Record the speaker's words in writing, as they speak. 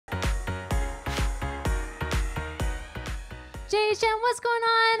JHM, what's going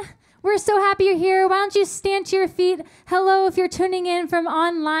on? We're so happy you're here. Why don't you stand to your feet? Hello, if you're tuning in from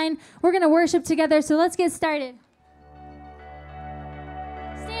online. We're going to worship together, so let's get started.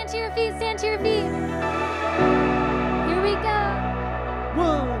 Stand to your feet, stand to your feet. Here we go.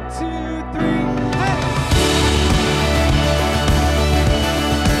 1, 2, 3, hey!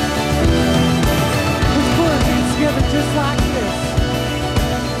 Let's put our hands together just like this.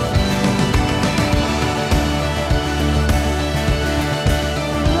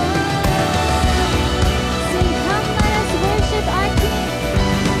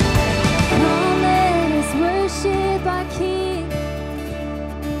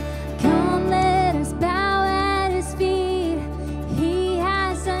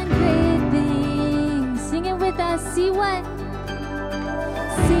 See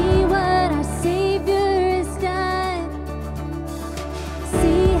what our Savior has done.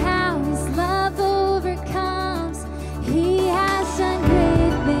 See how His love overcomes. He has done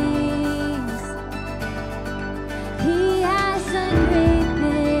great things. He has done great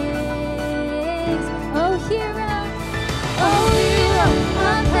things. Oh hero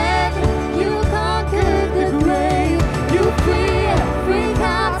of heaven, you conquered the grave. You free every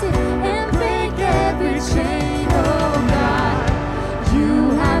captive and break every chain.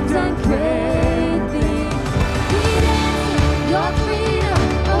 Done great things. We dance your freedom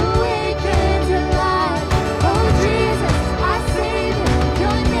awakens alive. Oh Jesus, our Savior,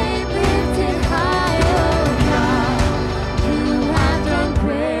 your name lifted high. Oh God, you have done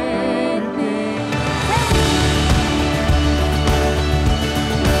great things.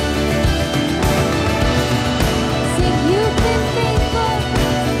 Sing, you've been faithful.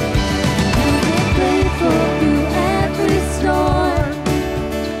 You've been faithful through every storm.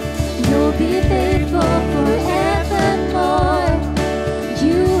 You'll be faithful forevermore.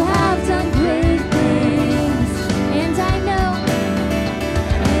 You have done great things, and I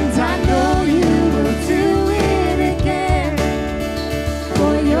know you will do it again.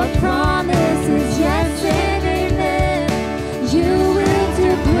 For your promise is yes and amen. You will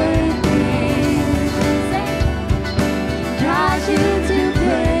do great things. God, you do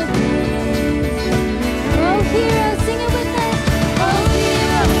great things. Oh, hero, sing it with us. Oh,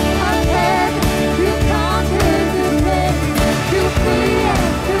 hero.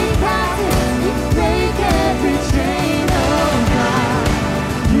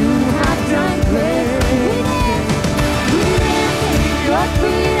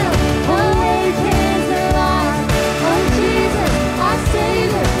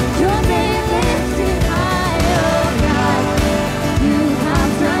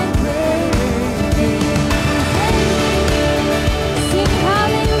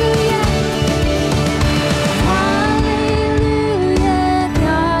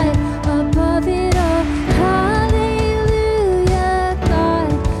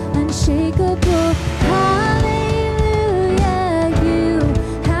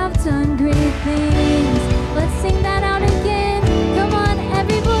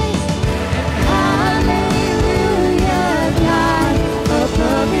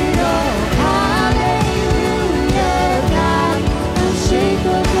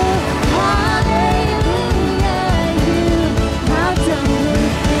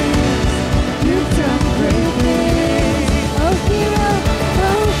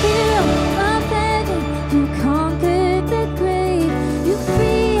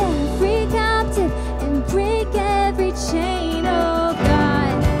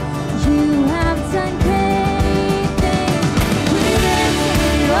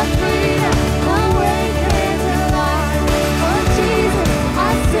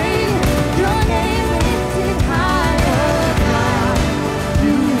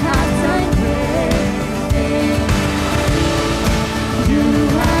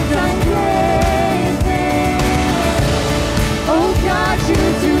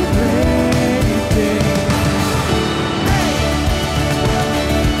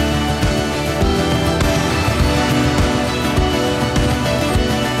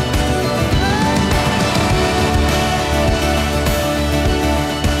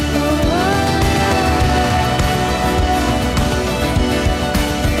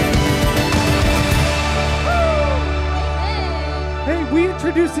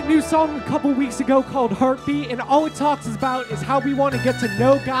 Song a couple weeks ago called Heartbeat, and all it talks about is how we want to get to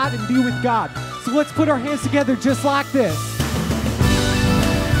know God and be with God. So let's put our hands together just like this.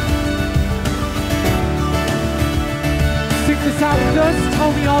 Stick this out with us.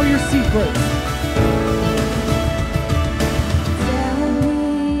 Tell me all your secrets. Tell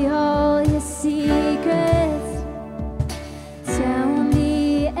me all your secrets. Tell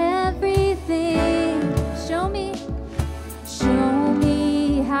me everything. Show me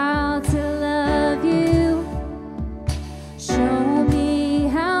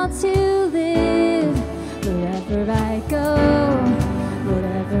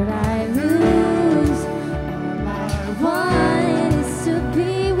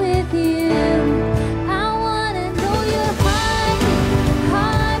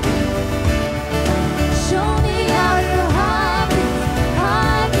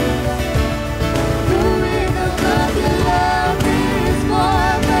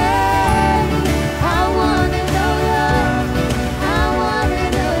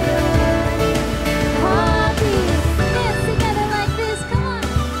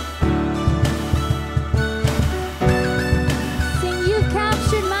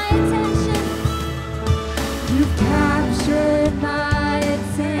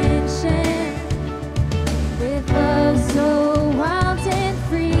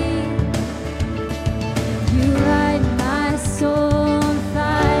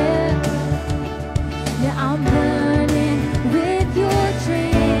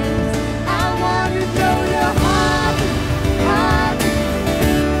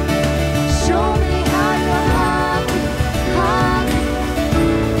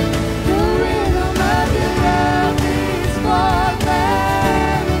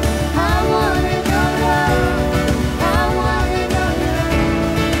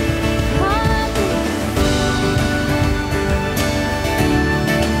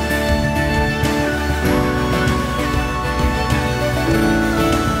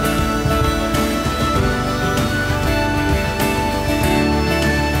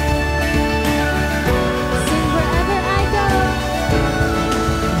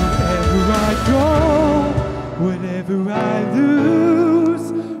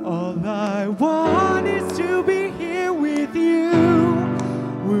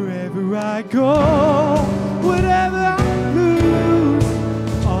wherever I go, whatever I lose,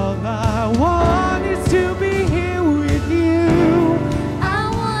 all I want is to be here with you. I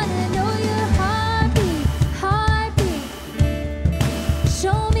wanna know your heartbeat, heartbeat.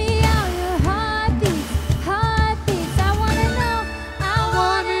 Show me how your heart beats, heart beats. I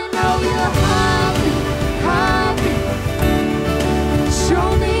wanna know your heartbeat, heartbeat. Show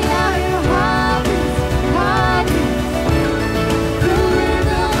me how your heart beats, heart beats. The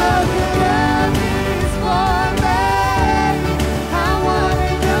rhythm of your love is for me. I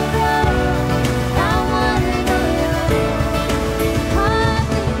wanna know your heartbeat.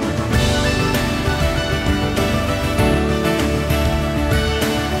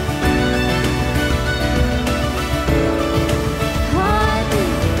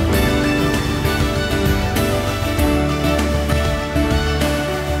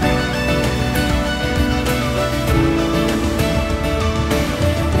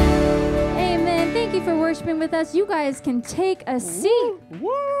 Amen. Thank you for worshiping with us. You guys can take a seat.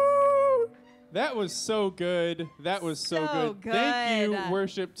 Woo! That was so good. That was so So good. Thank you, good.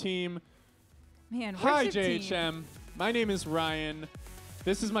 worship team. Man, Hi, worship team. JHM. My name is Ryan.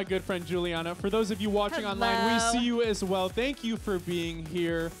 This is my good friend Juliana. For those of you watching online, we Hello. see you as well. Thank you for being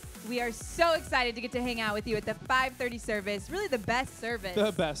here. We are so excited to get to hang out with you at the 5:30 service. Really the best service.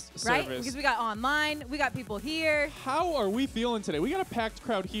 The best right? service. Because we got online, we got people here. How are we feeling today? We got a packed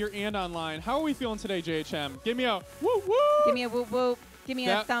crowd here and online. How are we feeling today, JHM? Give me a woo woo. Give me a whoop whoop. Give me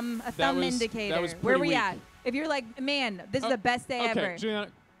That- a thumb that was- indicator. that was Where pretty we weak. at? If you're like, man, this is the best day okay, ever. Juliana,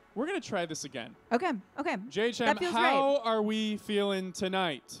 we're gonna try this again. Okay, okay. JHM, That feels how right. are we feeling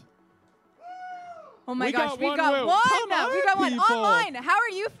tonight? Oh my We gosh, got we one got woo. one. Come We on, got one people. online. How are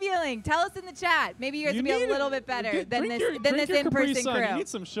you feeling? Tell us in the chat. Maybe you guys You will be a need little it. bit better Get- than drink this your- than drink this your Capri in-person Sun. crew. You need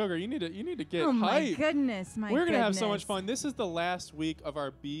some sugar. You need to get Oh my hype. goodness, my We're goodness. gonna have so much fun. This is the last week of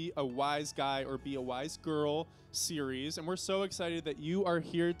our Be a Wise Guy or Be a Wise Girl series, and we're so excited that you are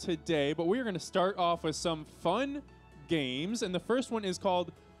here today. But we're gonna start off with some fun games, and the first one is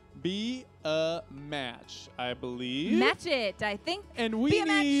called Be a Match, I believe. Match it, I think. And we Be a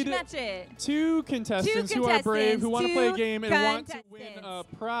need match it. two contestants who are brave, who want to play a game and want to win a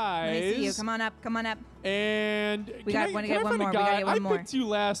prize. Let me see you. Come on up. Come on up. And We can got- I- wanna can get I one find a more. We gotta guy? get one I more. picked you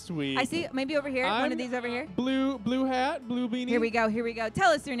last week. I see. Maybe over here. One I'm of these over here. Blue hat, blue beanie. Here we go. Here we go.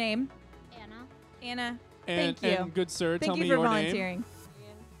 Tell us your name. Anna. Anna. And, Thank you. and good sir, Thank tell you me for your volunteering. name.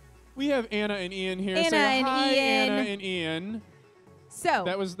 We have Anna and Ian here. Anna Say and hi, Ian. Anna and Ian. So.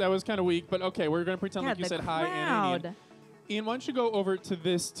 That was kind of weak, but okay, we're gonna pretend yeah, like you the said hi, Anna and crowd. Ian. Ian, why don't you go over to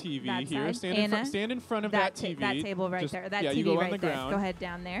this TV That here? side. Stand in front of That that TV. that table right Just- there. That yeah, TV you go right on the there. ground. Go ahead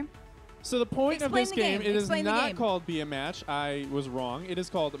down there. So the point of Explain this the game, game. it is Explain the not game. called Be a Match. I was wrong. It is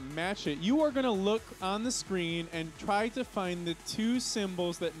called Match It. You are going to look on the screen and try to find the two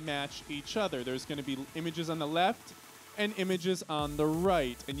symbols that match each other. There's going to be images on the left and images on the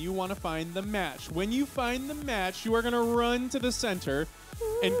right, and you want to find the match. When you find the match, you are going to run to the center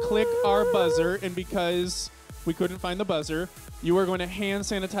and click our buzzer, and because we couldn't find the buzzer, you are going to hand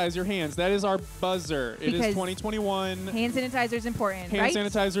sanitize your hands. That is our buzzer. It is Because 2021. Hand sanitizer is important, Hand right?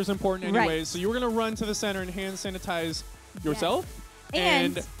 sanitizer is important Right. anyways. So you're going to run to the center and hand sanitize yourself.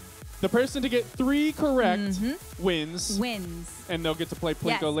 And the person to get 3 correct wins. wins. And they'll get to play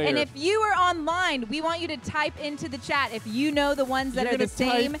Yes. Plinko later. And if you are online, we want you to type into the chat if you know the ones that You're are the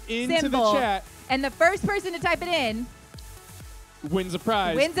gonna type same into symbol. the chat, And the first person to type it in wins a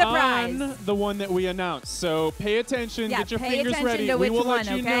prize. Wins a prize. On the one that we announced. So pay attention. Yeah, get your pay fingers attention ready. to we which will one,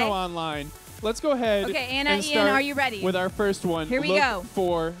 let you okay? know online. Let's go ahead. Okay, Anna, and Ian, start are you ready? with our first one. Here we Look go.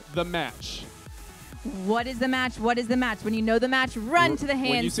 for the match. What is the match? What is the match? When you know the match, run to the hand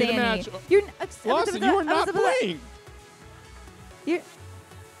When you see the match, You're Lawson, you are not playing. You're,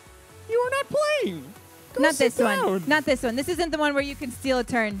 You are not playing. Go not sit this one. down. Not this one. This isn't the one where you can steal a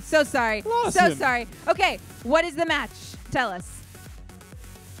turn. So sorry. So Lawson. sorry. Okay, what is the match? Tell us.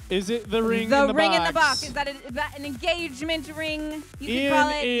 Is it the ring The in the ring box? in the box. Is that an engagement ring? You Ian could call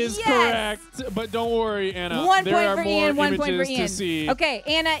it. is Yes. correct, but don't worry, Anna. 1 there point are for more Ian. 1 images point for to Ian. see. Okay,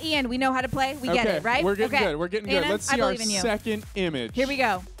 Anna, Ian, we know how to play. We get Okay, it, right? We're getting okay. good. We're getting good. Anna, Let's I see our believe in you. second image. Here we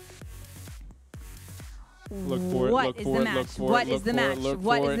go. Look for it. What look is for the it. match? Look for What it. is Look the for match? it. Look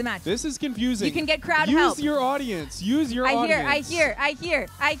What for is it. the match? This is confusing. You can get crowd Use help. your audience. Use your I audience. hear. Come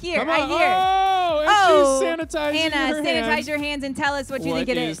on. I hear. Oh, and Oh, she's sanitizing Anna, her sanitize hands. your hands and tell us what you think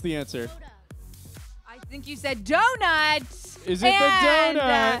it What is. is the answer? I think you said donut. Is it the And,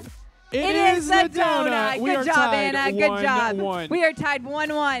 donut? It is the donut. We are Good job, tied Anna. Good job. 1-1. We are tied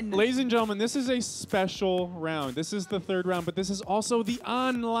 1-1. Ladies and gentlemen, this is a special round. This is the third round, but this is also the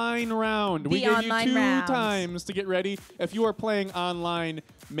online round. We give you 2 times to get ready. If you are playing online,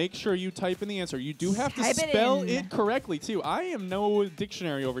 make sure you type in the answer. You do have to spell it correctly, too. I am no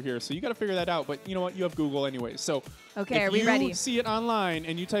dictionary over here, so you got to figure that out. But you know what? You have Google anyway. So okay, if are we ready? you see it online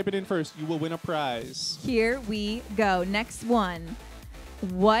and you type it in first, you will win a prize. Here we go. Next one.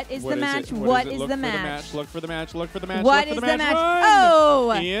 What is the match? What is the match? Look for the match. Look for the match. What look is for the match? Run!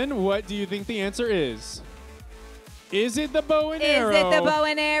 Oh! Ian, what do you think the answer is? Is it the bow and arrow? Is it the bow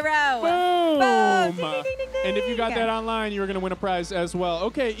and arrow? Boom! Boom. Ding, ding, ding, ding. And if you got that online, you're going to win a prize as well.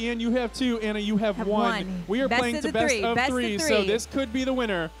 Okay, Ian, you have 2. Anna, you have one. We are playing to best of three, so this could be the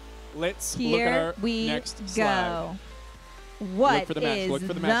winner. Let's look at our next slide. What look for the match. is look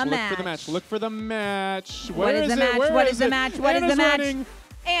for the match. match? Look for the match. Look for the match. What is the match? What is the match? What is the match?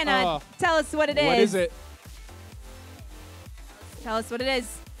 Anna, tell us what it is. What is it? Tell us what it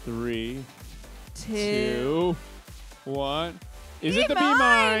is. 3, 2, 1. Is it the Be Be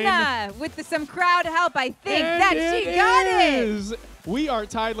Mine? With some crowd help, I think And that she got it. We are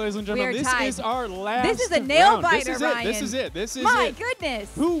tied, ladies and gentlemen. We are This tied. is our last This is a nail round. biter, Ryan. This is it. This is My it.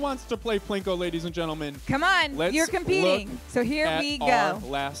 goodness. Who wants to play Plinko, ladies and gentlemen? Come on, Let's you're competing. look So here at we our go.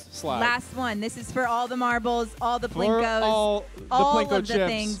 last slide. Last one. This is for all the marbles, all the For Plinkos, all the Plinko of the chips.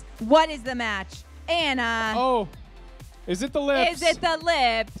 things. What is the match? Anna. Oh, is it the lips? Is it the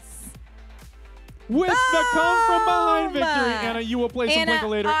lips? With the come from behind victory, Boom! Anna, you will play some Anna, Plinko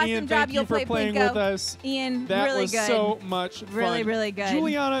later. awesome Ian, job. thank you You'll for play playing Plinko. with us. Ian, That really was good. so much fun. Really, really good.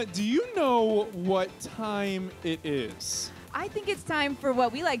 Juliana, do you know what time it is? I think it's time for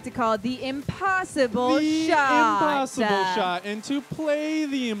what we like to call the impossible The shot. impossible shot. And to play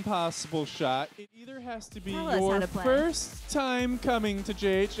the impossible shot, it either has to be Tell us how your to play. first time coming to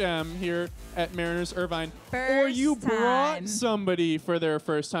JHM here at Mariners Irvine, or First you brought time. somebody for their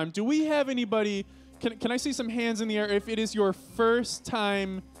first time. Do we have anybody? Can I see some hands in the air if it is your first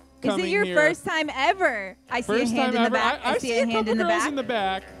time coming Is it your here? first time ever? I see First a hand time in the ever. back. I see a hand couple in the girls back. in the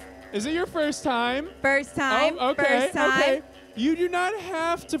back. Is it your first time? First time. Oh, okay. First time. Okay. You do not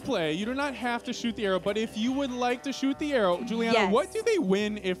have to play. You do not have to shoot the arrow. But if you would like to shoot the arrow, Juliana, Yes. what do they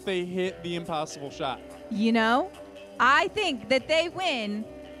win if they hit the impossible shot? You know, I think that they win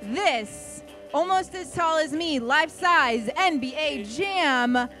this almost as tall as me, life-size NBA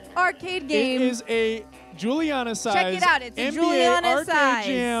Jam arcade game. It is a Juliana size. Check it out. It's a NBA Juliana arcade size.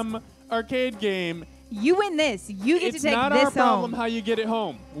 Jam arcade game. You win this. You get It's to take not this our problem home. how you get it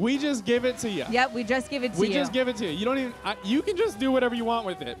home. We just give it to you. Yep, we just give it to We you. just give it to you. You don't even. You can just do whatever you want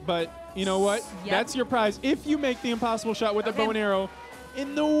with it. But you know what? Yep. That's your prize. If you make the impossible shot with a Okay. bow and arrow,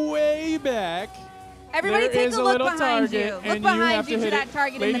 in the way back, Everybody there take is a a look little behind target, you. Look and you behind have you to to hit that it.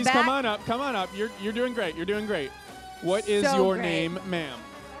 target Ladies, in the back. come on up. Come on up. You're doing great. You're doing great. What is So your great. name, ma'am?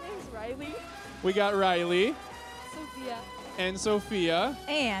 My name is Riley. We got Riley Sophia. and Sophia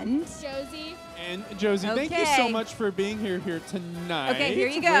And Josie. and Josie. Thank you so Okay. much for being here tonight. Okay, here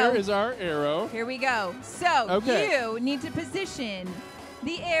you go. Where is our arrow? here we go. So Okay. you need to position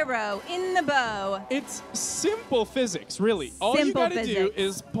the arrow in the bow. It's simple physics, really. All you Simple got to do physics.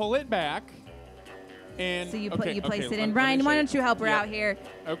 is pull it back. And So you okay, place okay, it let- in. let Ryan, me why show don't you help her Yep. out here?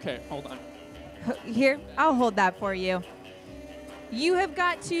 Okay, hold on. Here, I'll hold that for you. You have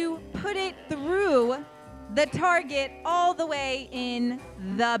got to put it through the target all the way in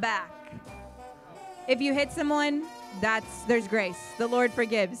the back. If you hit someone, there's grace. The Lord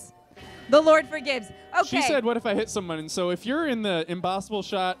forgives. The Lord forgives. Okay. She said, "What if I hit someone?" And so, if you're in the impossible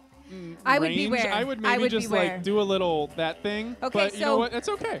shot I would range, beware. I would I maybe would just beware. like do a little that thing. Okay, but you know so- what? That's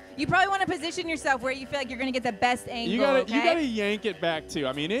okay. You probably want to position yourself where you feel like you're going to get the best angle. You gotta okay? yank it back too.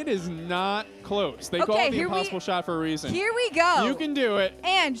 I mean, it is not close. They call Okay, it the here we- impossible shot for a reason. Here we go. You can do it.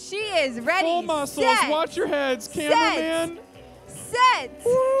 And she is ready. Full muscles. Set. Watch your heads, cameraman. Set.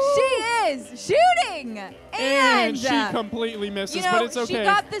 She is shooting. And she completely misses, you know, but it's okay. she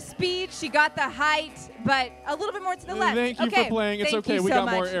got the speed, she got the height, but a little bit more to the left. Thank you for okay. playing. It's Thank okay. you We so got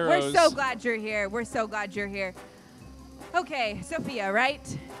much. more arrows. We're so glad you're here. We're so glad you're here. Okay, Sophia, right?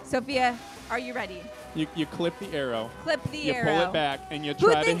 Sophia, are you ready? You clip the arrow. Clip the You arrow. pull it back and you Who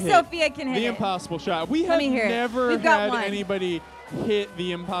try to thinks hit Sophia can hit the it? impossible shot. We Let have me hear it. never We've got had one. anybody hit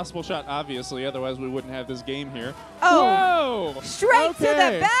the impossible shot, obviously. Otherwise, we wouldn't have this game here. Oh. Whoa! Straight to the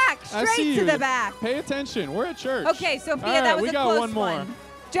Okay. back. I Straight see to you. the back. Pay attention. We're at church. Okay, Sophia, All right, that was we a got close one more.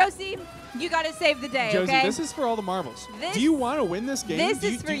 Josie, you got to save the day, Josie, okay? this is for all the marbles. This- Do you want to win this game? this Do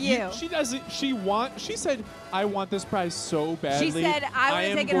is for do you. She doesn't. She said, "I want this prize so badly. said, "I wanna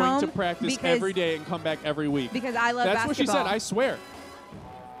am take it going home to practice because- every day and come back every week." because I love That's what she basketball. said. I swear.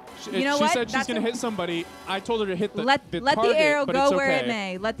 You know she what? said she's That's going to a- hit somebody. I told her to hit the Let the the target, arrow but go it's where okay. it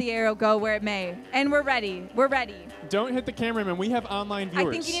may. Let the arrow go where it may. And we're ready. We're ready. Don't hit the cameraman. We have online viewers.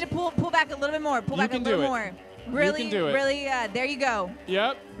 I think you need to pull back a little bit more. Pull You back a can little do it. more. Really, can do it. really. There you go.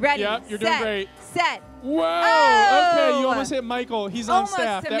 Yep. Ready. Yep. You're set, doing great. Set. Whoa. Oh! Okay. You almost hit Michael. He's on Almost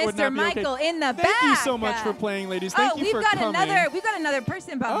staff. to That would Mr. not be Michael okay. in the back. Thank you so much for playing, ladies. Thank you we've for got coming. we've got another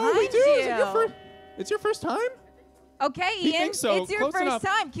person behind Oh, we do. you. Is it your first? It's your first time? Okay, You Ian. think so? It's your Close first enough.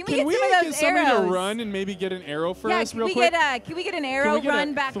 time. Can we Can get some of get those somebody arrows? to run and maybe get an arrow for Yeah, us can real we quick? can we get an arrow get a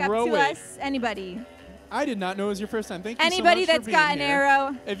run back up throw to it? us? Anybody? I did not know it was your first time. Thank you Anybody so much that's for got being an here.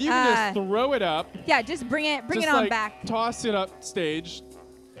 arrow? If you can just throw it up, Yeah, just bring it just on like back. toss it up stage.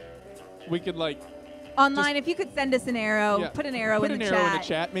 We could like Online, if you could send us an arrow, yeah, put an arrow put in an the arrow chat. in the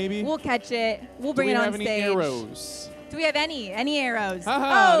chat maybe. We'll catch it. We'll Do bring we it on have any stage. arrows? Do we have any arrows?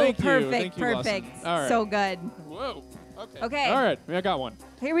 Haha, Oh, thank you. perfect, Thank you, Lawson. perfect. All right. So good. Whoa. Okay. Okay. All right. I got one.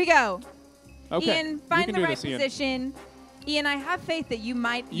 Here we go. Okay. Ian, You find can the do right this, Ian. position. Ian, I have faith that you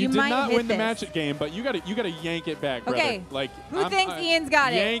might You did might not hit win the this. magic game, but you gotta yank it back, brother. Okay. Like Who thinks Ian's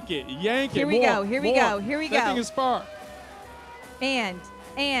got it? Yank it. Yank it. Here we More, go, here we more. go, here we That go. thing is far.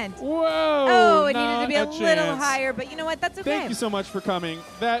 And Whoa. oh, it needed not to be a little chance. higher, but you know what? That's okay. Thank you so much for coming.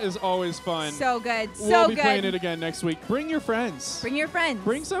 That is always fun. So good. We'll So be good. playing it again next week. Bring your friends. Bring your friends.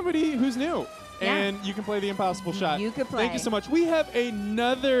 Bring somebody who's new. Yeah. And you can play the impossible shot. You could Thank play. you so much. We have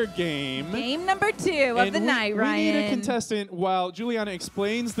another game. Game number 2 of And the we, night, we Ryan. need a contestant while Juliana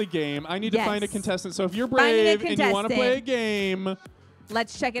explains the game. I need to find a Yes. contestant. So if you're Finding a brave and you want to play a contestant. game,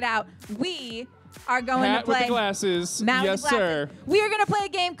 Let's check it out. We are going Matt to play. with the glasses. Matt with yes, the glasses. sir. We are going to play a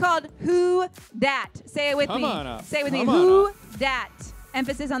game called Who Dat. Say it with Come me. on up. Say it with Come me. on Who up. Dat.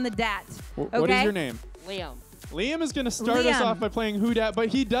 Emphasis on the dat. What Okay? is your name? Liam. Liam is going to start us Liam. off by playing Who Dat, but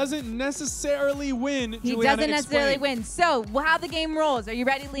he doesn't necessarily win. He Juliana, doesn't necessarily explain. win. So, how the game rolls. Are you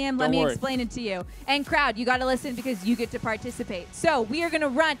ready, Liam? Let Don't me worry. explain it to you. And crowd, you got to listen because you get to participate. So, we are going to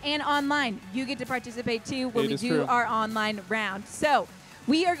run and online. You get to participate too when It we is do true. our online round. So,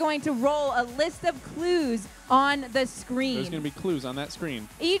 we are going to roll a list of clues on the screen. There's going to be clues on that screen.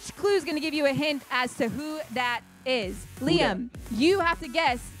 Each clue is going to give you a hint as to who that is. Who Liam, you have to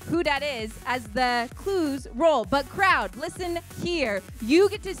guess who that is as the clues roll. But crowd, listen here. You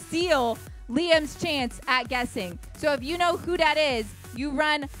get to steal Liam's chance at guessing. So if you know who that is, you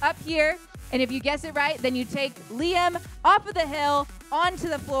run up here, and if you guess it right, then you take Liam off of the hill onto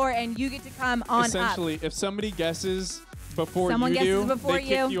the floor, and you get to come on Essentially, if somebody guesses before Someone you guesses do, before they you.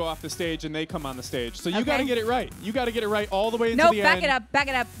 kick you off the stage and they come on the stage. So you Okay. got to get it right. You got to get it right all the way up. into Nope, the back end. it up, back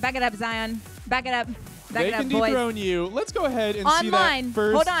it up, back it up, Zion. Back it up. Back They it up, can boys. dethrone you. Let's go ahead and see Online. that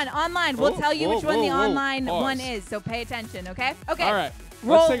first. Hold on. Online. We'll Oh, tell you which whoa, one the whoa, whoa. online Pause. one is. So pay attention, okay? Okay. All right.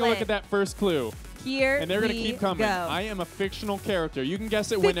 Roll Let's take a look it. at that first clue. Here And they're going to we keep coming. go. I am a fictional character. You can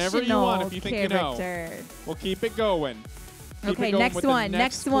guess it whenever you want if you think you know. Character. We'll keep it going. Keep Okay, it going next with the one,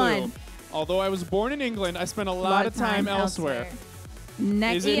 next next one. clue. Although I was born in England, I spent a lot of time elsewhere.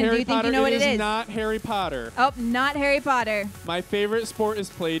 Next, Is it Ian, Harry do you think Potter? you know what It it is is? not Harry Potter. Oh, not Harry Potter. My favorite sport is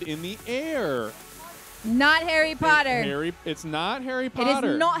played in the air. Not Harry Potter. It's not Harry It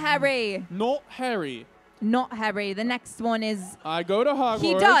Potter. is not Harry. Not Harry. Not Harry. The next one is. I go to Hogwarts.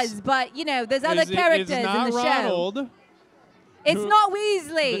 He does, but you know, there's other characters It's not in the Ronald. show. It's Who- not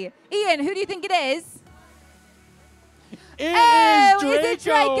Weasley. Ian, who do you think it is? It Oh, is is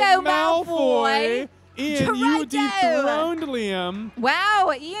Draco, it Draco Malfoy. Malfoy? Ian, you Draco. dethroned Liam.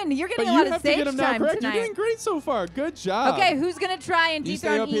 Wow, Ian, you're But getting a you lot of have to get stage him now time correct. tonight. You're doing great so far. Good job. Okay, who's gonna try and You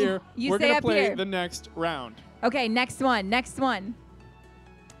dethrone stay up Ian? here. You We're stay gonna up play here. the next round. Okay, next one. Next one.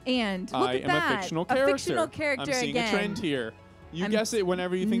 And look I at am that. a fictional character. A fictional character I'm seeing again. a trend here. You I'm guess it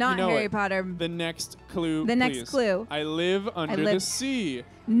whenever you think not you know Harry it. Potter. The next clue, The next please. clue. I live under the live- sea.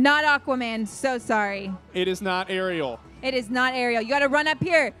 Not Aquaman. So sorry. It is not Ariel. It is not Ariel. You got to run up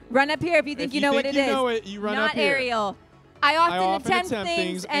here. Run up here if you think If you you know think what it you is. know it, you run not up here. Ariel. I often, often attempt attempt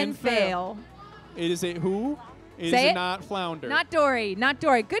things and fail. It is a who? It Say is it. not Flounder. Not Dory. Not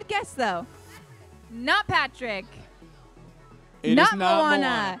Dory. Good guess though. Not Patrick. It is not not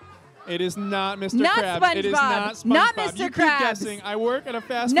Moana. It is not Mr. Not Krabs. It is SpongeBob. not SpongeBob. Not You Mr. keep Krabs. guessing. I work at a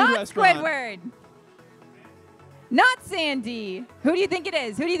fast food Not restaurant. Squidward. Not Sandy. Who do you think it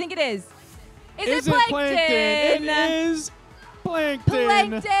is? Who do you think it is? Is it it Plankton? It is Plankton.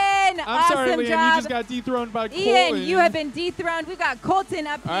 Plankton. I'm awesome sorry, Liam. job. You just got dethroned by Colton. Ian, you have been dethroned. We've got Colton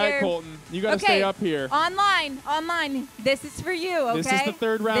up All here. right, Colton. You got to Okay. stay up here. Online. This is for you, okay? This is the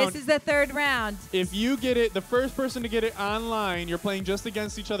third round. This is the third round. If you get it, the first person to get it online, you're playing just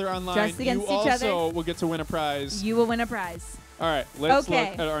against each other online. Just against you each also other. will get to win a prize. You will win a prize. All right, let's Okay.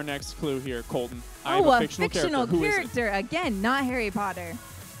 look at our next clue here, Colton. I'm Oh, a fictional character. Who is it? character. Again, not Harry Potter.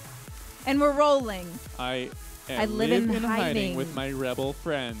 And we're rolling. I I live in hiding hiding. with my rebel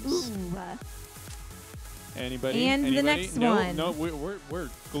friends. Ooh. Anybody? And the Anybody? next no, one. No, we're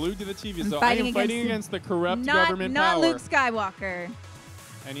glued to the TV. I'm So I fighting am fighting against against the corrupt Not government power. Luke Skywalker.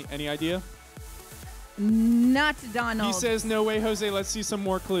 Any idea? Not Donald. He says, no way, Jose. Let's see some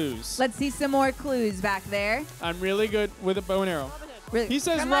more clues. Let's see some more clues back there. I'm really good with a bow and arrow. Really? He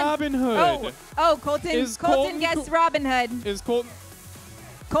says Come on. Robin Hood. Oh, Colton. Is Colton Colton guessed Robin Hood. Is Colton?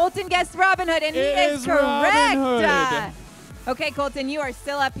 Colton guessed Robin Hood, and he It is is correct. Robin Hood. Okay, Colton, you are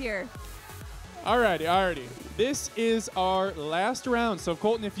still up here. Alrighty. This is our last round. So,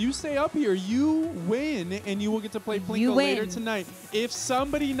 Colton, if you stay up here, you win, and you will get to play Plinko later tonight. If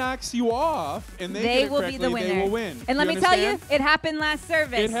somebody knocks you off and they get it will correctly, be the winner. they will win. And let me tell you, it happened last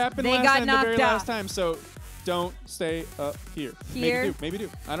service. It happened they last got time, knocked the very off. last time. So, don't stay up here. Here. Maybe do.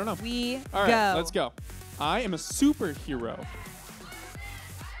 I don't know. We All right, go. let's go. I am a superhero.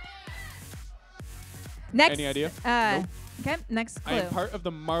 Next. Any idea? Nope. Nope. Okay, next clue. I am part of the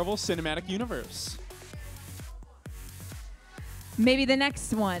Marvel Cinematic Universe. Maybe the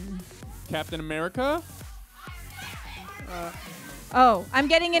next one. Captain America. Oh, I'm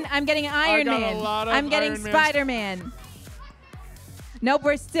getting an Iron got a Man. lot of I'm getting Iron Mans. Spider-Man. Nope,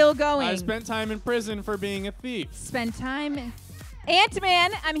 we're still going. I spent time in prison for being a thief. Spend time.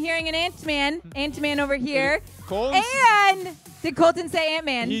 Ant-Man. I'm hearing an Ant-Man. Ant-Man over here. Colton. And did Colton say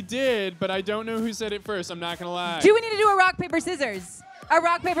Ant-Man? He did, but I don't know who said it first. I'm not gonna lie. Do we need to do a rock, paper, scissors? A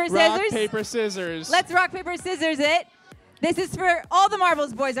rock, paper, scissors? Rock, paper, scissors. Let's rock, paper, scissors it. This is for all the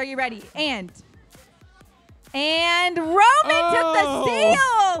Marbles boys. Are you ready? And Roman took the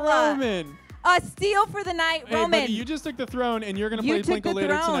steal. Roman. A steal for the night, Hey, Roman. buddy, you just took the throne, and you're gonna You play took Plinko the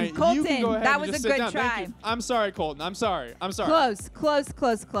later throne. tonight. Colton, you can go ahead that and was just a sit good down. Thank try. you. I'm sorry, Colton. I'm sorry.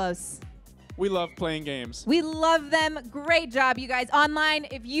 Close. We love playing games. We love them. Great job, you guys. Online,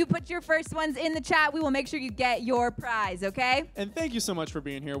 if you put your first ones in the chat, we will make sure you get your prize, okay? And thank you so much for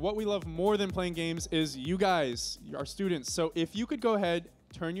being here. What we love more than playing games is you guys, our students. So if you could go ahead,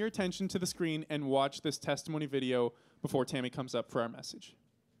 turn your attention to the screen and watch this testimony video before Tammy comes up for our message.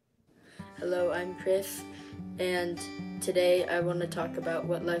 Hello, I'm Chris, and today I want to talk about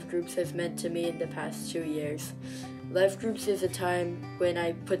what life groups have meant to me in the past 2 years. Life groups is a time when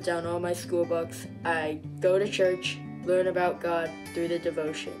I put down all my school books, I go to church, learn about God through the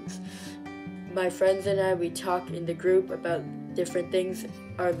devotions. My friends and I, we talk in the group about different things.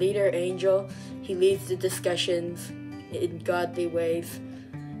 Our leader, Angel, he leads the discussions in godly ways.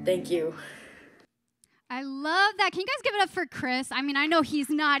 Thank you. I love that. Can you guys give it up for Chris? I mean, I know he's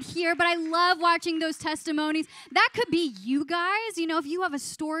not here, but I love watching those testimonies. That could be you guys. You know, if you have a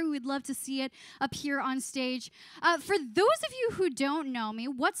story, we'd love to see it up here on stage. For those of you who don't know me,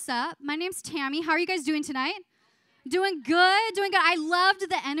 what's up? My name's Tammy. How are you guys doing tonight? Doing good. I loved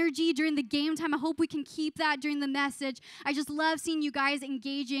the energy during the game time. I hope we can keep that during the message. I just love seeing you guys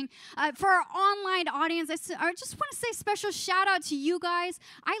engaging. For our online audience, I just want to say special shout out to you guys.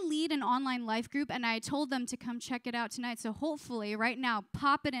 I lead an online life group, and I told them to come check it out tonight. So hopefully right now,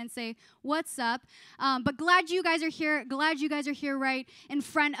 pop it and say, what's up? But glad you guys are here. Glad you guys are here right in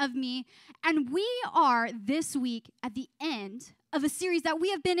front of me. And we are this week at the end of a series that we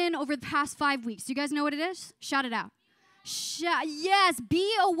have been in over the past 5 weeks. Do you guys know what it is? Shout it out. Yes, be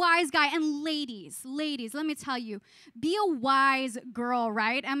a wise guy. And ladies, let me tell you, be a wise girl,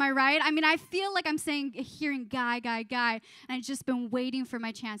 right? Am I right? I mean, I feel like I'm hearing guy. And I've just been waiting for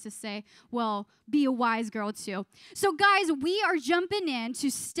my chance to say, well, be a wise girl too. So guys, we are jumping in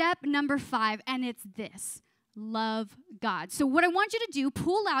to step number 5, and it's this. Love God. So what I want you to do,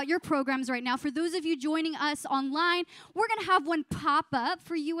 pull out your programs right now. For those of you joining us online, we're going to have one pop up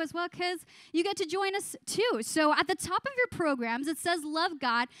for you as well, because you get to join us too. So at the top of your programs, it says Love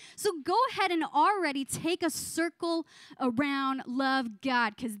God. So go ahead and already take a circle around Love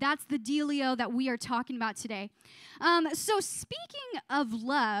God, because that's the dealio that we are talking about today. So speaking of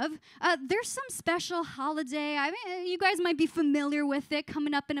love, there's some special holiday. I mean, you guys might be familiar with it,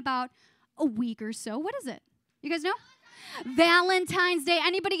 coming up in about a week or so. What is it? You guys know? Valentine's Day.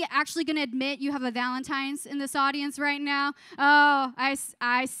 Anybody actually going to admit you have a Valentine's in this audience right now? Oh,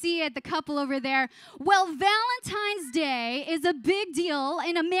 I see it, the couple over there. Well, Valentine's Day is a big deal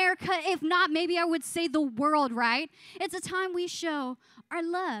in America, if not, maybe I would say the world, right? It's a time we show our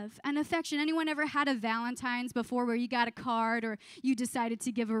love and affection. Anyone ever had a Valentine's before where you got a card or you decided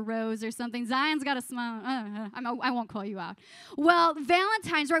to give a rose or something? Zion's got a smile. I won't call you out. Well,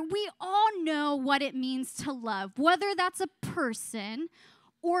 Valentine's, right? We all know what it means to love, whether that's a person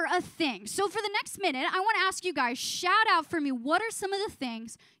or a thing. So for the next minute, I want to ask you guys, shout out for me, what are some of the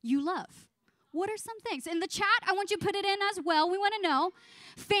things you love? What are some things? In the chat, I want you to put it in as well. We want to know.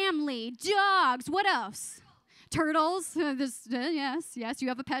 Family, dogs, what else? Turtles. Yes, you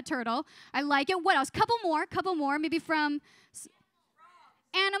have a pet turtle. I like it. What else? Couple more. Maybe from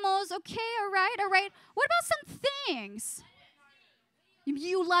animals. Okay, all right. What about some things?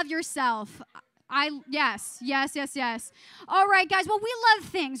 You love yourself. Yes. All right, guys. Well, we love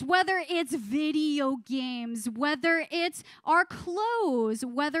things, whether it's video games, whether it's our clothes,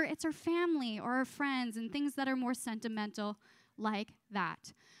 whether it's our family or our friends, and things that are more sentimental like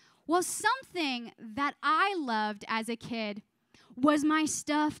that. Well, something that I loved as a kid was my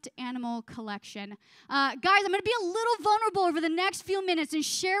stuffed animal collection. Guys, I'm going to be a little vulnerable over the next few minutes and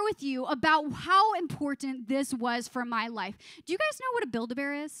share with you about how important this was for my life. Do you guys know what a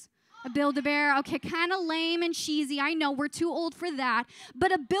Build-A-Bear is? A Build-A-Bear, okay, kind of lame and cheesy. I know, we're too old for that.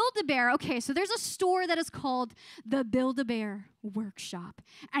 But a Build-A-Bear, okay, so there's a store that is called the Build-A-Bear Workshop.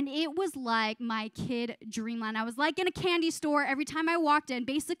 And it was like my kid dreamland. I was like in a candy store every time I walked in.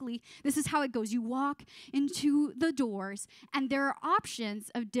 Basically, this is how it goes. You walk into the doors, and there are options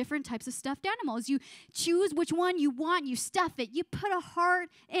of different types of stuffed animals. You choose which one you want. You stuff it. You put a heart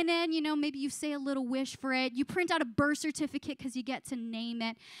in it. You know, maybe you say a little wish for it. You print out a birth certificate because you get to name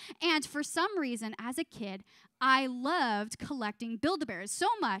it. And for some reason, as a kid, I loved collecting Build-A-Bears so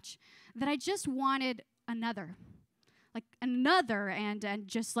much that I just wanted another. Like another and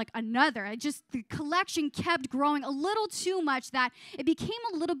just like another. The collection kept growing a little too much that it became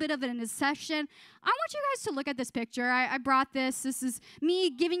a little bit of an obsession. I want you guys to look at this picture. I brought this. This is me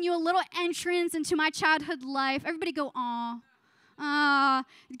giving you a little entrance into my childhood life. Everybody go, aw.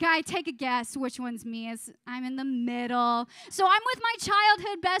 Guy, take a guess which one's me. I'm in the middle. So I'm with my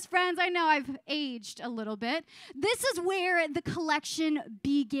childhood best friends. I know I've aged a little bit. This is where the collection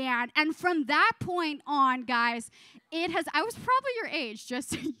began. And from that point on, guys, I was probably your age,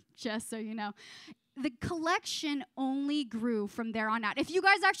 just so you know. The collection only grew from there on out. If you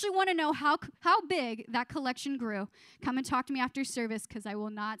guys actually want to know how big that collection grew, come and talk to me after service, because I will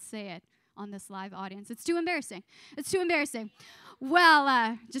not say it on this live audience. It's too embarrassing.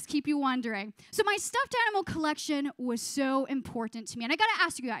 Well, just keep you wondering. So my stuffed animal collection was so important to me. And I got to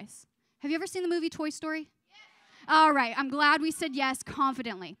ask you guys, have you ever seen the movie Toy Story? Yes. All right, I'm glad we said yes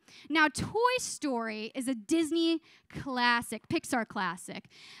confidently. Now, Toy Story is a Disney classic, Pixar classic.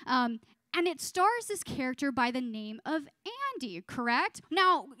 And it stars this character by the name of Andy, correct?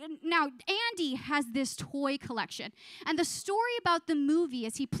 Now, Andy has this toy collection. And the story about the movie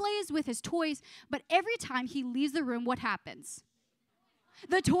is he plays with his toys, but every time he leaves the room, what happens?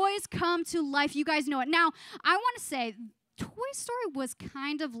 The toys come to life. You guys know it. Now, I want to say, Toy Story was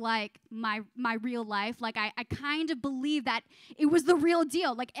kind of like my real life. Like, I kind of believe that it was the real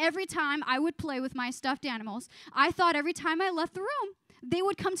deal. Like, every time I would play with my stuffed animals, I thought every time I left the room, they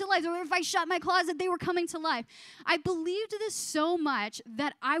would come to life. Or if I shut my closet, they were coming to life. I believed this so much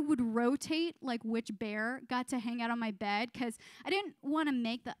that I would rotate like which bear got to hang out on my bed, because I didn't want to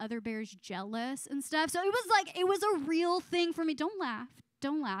make the other bears jealous and stuff. So it was a real thing for me. Don't laugh.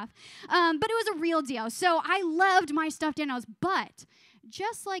 But it was a real deal. So I loved my stuffed animals. But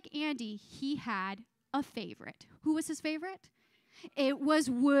just like Andy, he had a favorite. Who was his favorite? It was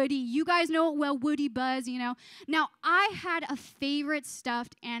Woody. You guys know it well, Woody Buzz, you know. Now, I had a favorite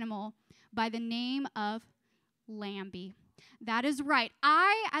stuffed animal by the name of Lambie. That is right.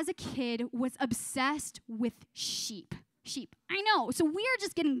 I, as a kid, was obsessed with sheep. I know. So we are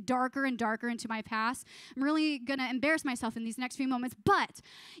just getting darker and darker into my past. I'm really going to embarrass myself in these next few moments. But,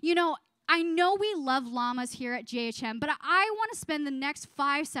 you know, I know we love llamas here at JHM, but I want to spend the next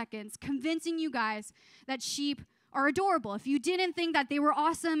 5 seconds convincing you guys that sheep are adorable. If you didn't think that they were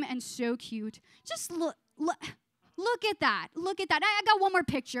awesome and so cute, just look at that. I got one more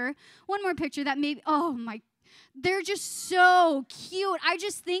picture that maybe, oh my, they're just so cute. I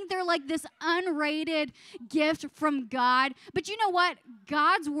just think they're like this unrated gift from God. But you know what?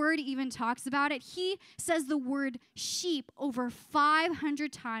 God's word even talks about it. He says the word sheep over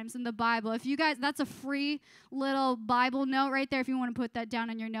 500 times in the Bible. If you guys, that's a free little Bible note right there if you want to put that down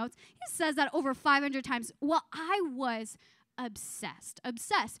on your notes. He says that over 500 times. Well, I was obsessed.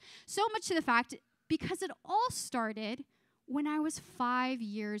 So much to the fact, because it all started when I was 5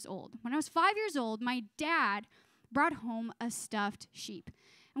 years old. When I was 5 years old, my dad brought home a stuffed sheep.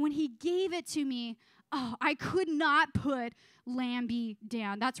 And when he gave it to me, oh, I could not put Lambie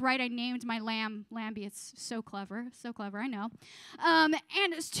down. That's right, I named my lamb Lambie. It's so clever, I know. And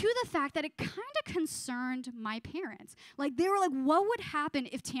it's to the fact that it kind of concerned my parents. Like, they were like, what would happen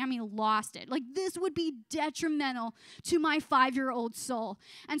if Tammy lost it? Like, this would be detrimental to my 5-year-old soul.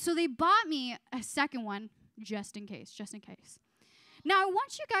 And so they bought me a second one, just in case. Now, I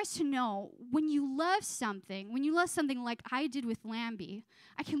want you guys to know when you love something like I did with Lambie,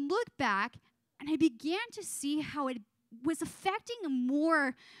 I can look back and I began to see how it was affecting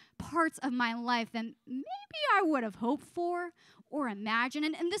more parts of my life than maybe I would have hoped for or imagined.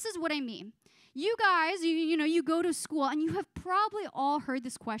 And this is what I mean. You guys, you go to school and you have probably all heard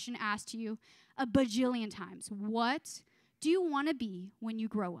this question asked to you a bajillion times. What do you want to be when you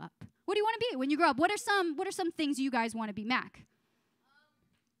grow up? What do you want to be when you grow up? What are some things you guys want to be, Mac?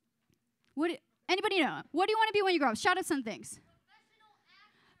 Anybody know? What do you want to be when you grow up? Shout out some things.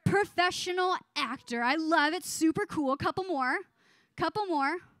 Professional actor. I love it. Super cool. Couple more.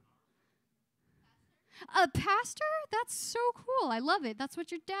 A pastor? That's so cool. I love it. That's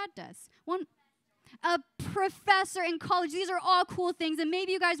what your dad does. A professor in college. These are all cool things. And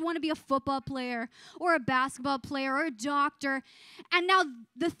maybe you guys want to be a football player or a basketball player or a doctor. And now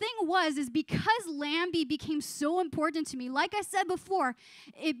the thing is because Lambie became so important to me, like I said before,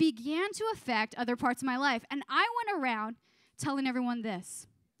 it began to affect other parts of my life. And I went around telling everyone this.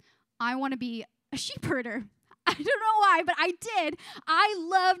 I want to be a sheep herder. I don't know why, but I did. I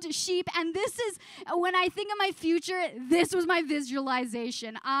loved sheep, and this is, when I think of my future, this was my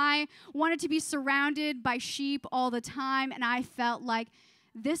visualization. I wanted to be surrounded by sheep all the time, and I felt like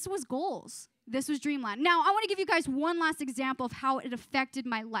this was goals. This was dreamland. Now, I want to give you guys one last example of how it affected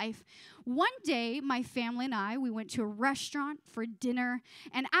my life. One day, my family and I, we went to a restaurant for dinner,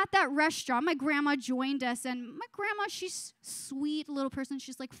 and at that restaurant, my grandma joined us, and my grandma, she's a sweet little person.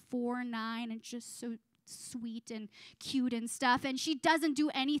 She's like 4'9" and just so sweet and cute and stuff, and she doesn't do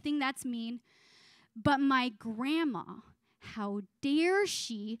anything that's mean. But my grandma, how dare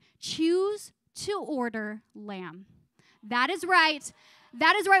she choose to order lamb? That is right.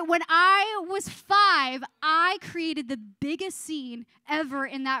 When I was 5, I created the biggest scene ever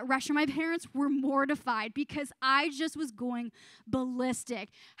in that restaurant. My parents were mortified because I just was going ballistic.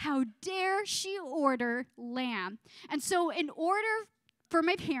 How dare she order lamb? And so in order for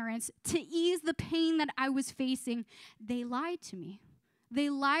my parents to ease the pain that I was facing, they lied to me.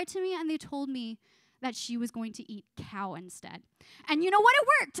 And they told me that she was going to eat cow instead. And you know what?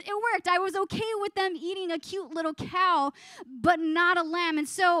 It worked. I was okay with them eating a cute little cow, but not a lamb. And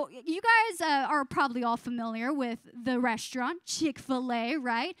so you guys are probably all familiar with the restaurant, Chick-fil-A,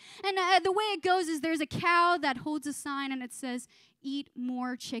 right? And the way it goes is there's a cow that holds a sign and it says, eat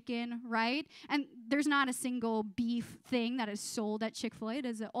more chicken, right? And there's not a single beef thing that is sold at Chick-fil-A. It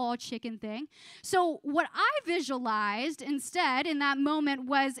is an all chicken thing. So what I visualized instead in that moment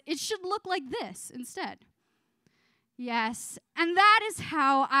was it should look like this instead. Yes, and that is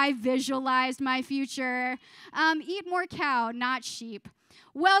how I visualized my future. Eat more cow, not sheep.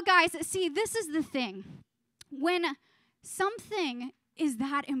 Well, guys, see, this is the thing. When something is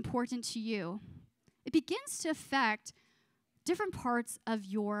that important to you, it begins to affect different parts of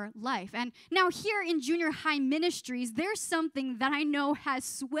your life. And now here in junior high ministries, there's something that I know has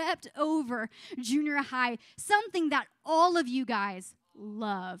swept over junior high, something that all of you guys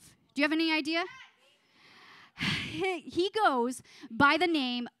love. Do you have any idea? He goes by the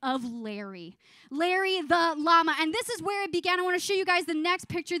name of Larry the llama. And this is where it began. I want to show you guys the next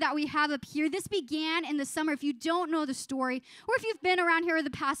picture that we have up here. This began in the summer. If you don't know the story, or if you've been around here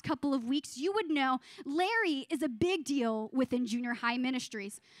the past couple of weeks, you would know Larry is a big deal within junior high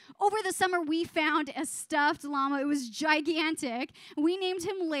ministries. Over the summer, we found a stuffed llama. It was gigantic. We named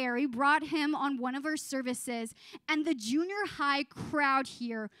him Larry, brought him on one of our services, and the junior high crowd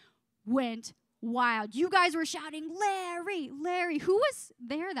here went wild. You guys were shouting, Larry, Larry. Who was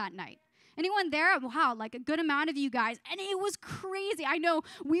there that night? Anyone there? Wow, like a good amount of you guys. And it was crazy. I know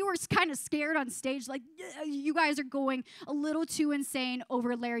we were kind of scared on stage, like, you guys are going a little too insane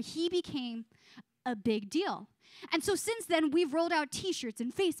over Larry. He became a big deal. And so since then, we've rolled out t-shirts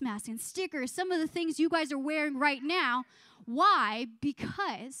and face masks and stickers, some of the things you guys are wearing right now. Why?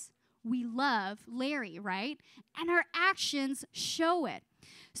 Because we love Larry, right? And our actions show it.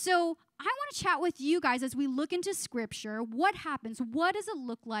 So I want to chat with you guys as we look into Scripture. What happens? What does it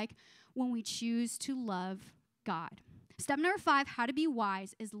look like when we choose to love God? Step number 5, how to be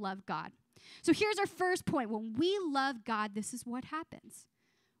wise, is love God. So here's our first point. When we love God, this is what happens.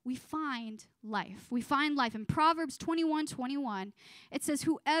 We find life. We find life. In Proverbs 21:21, it says,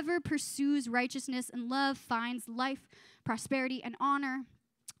 whoever pursues righteousness and love finds life, prosperity, and honor.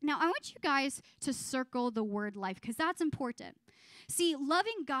 Now, I want you guys to circle the word life because that's important. See,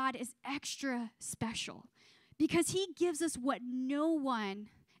 loving God is extra special because he gives us what no one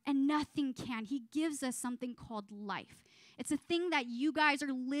and nothing can. He gives us something called life. It's a thing that you guys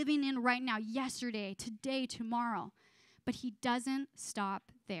are living in right now, yesterday, today, tomorrow. But he doesn't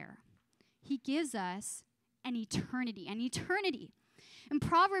stop there. He gives us an eternity. An eternity. In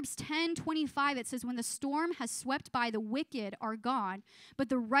Proverbs 10:25, it says, when the storm has swept by, the wicked are gone, but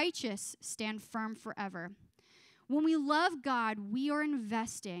the righteous stand firm forever. When we love God, we are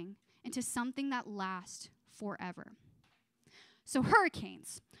investing into something that lasts forever. So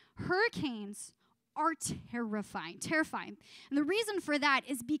hurricanes. Hurricanes are terrifying. And the reason for that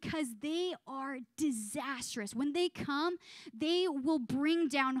is because they are disastrous. When they come, they will bring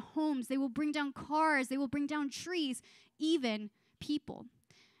down homes, they will bring down cars, they will bring down trees, even people.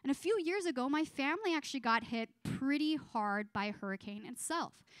 And a few years ago, my family actually got hit pretty hard by a hurricane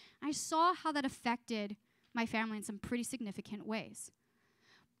itself. I saw how that affected my family in some pretty significant ways.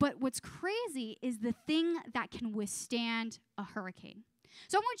 But what's crazy is the thing that can withstand a hurricane.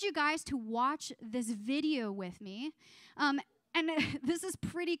 So I want you guys to watch this video with me. And this is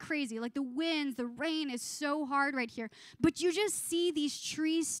pretty crazy. Like the winds, the rain is so hard right here. But you just see these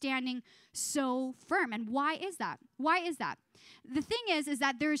trees standing so firm. And why is that? Why is that? The thing is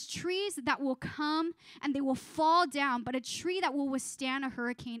that there's trees that will come and they will fall down, but a tree that will withstand a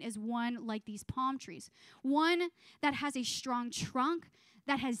hurricane is one like these palm trees. One that has a strong trunk,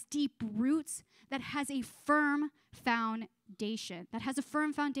 that has deep roots, that has a firm foundation.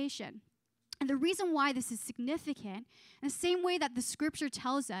 And the reason why this is significant, in the same way that the scripture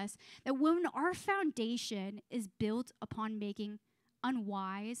tells us that when our foundation is built upon making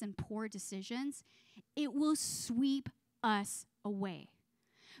unwise and poor decisions, it will sweep us away.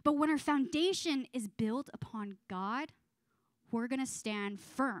 But when our foundation is built upon God, we're going to stand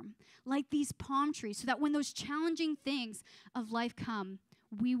firm like these palm trees so that when those challenging things of life come,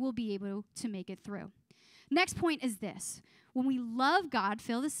 we will be able to make it through. Next point is this. When we love God,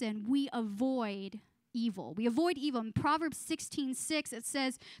 fill this in, we avoid evil. We avoid evil. In Proverbs 16:6, it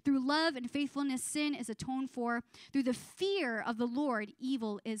says, through love and faithfulness, sin is atoned for. Through the fear of the Lord,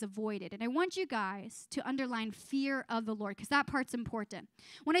 evil is avoided. And I want you guys to underline fear of the Lord because that part's important.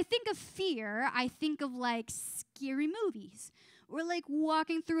 When I think of fear, I think of like scary movies or like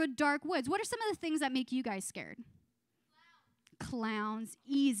walking through a dark woods. What are some of the things that make you guys scared? Clowns.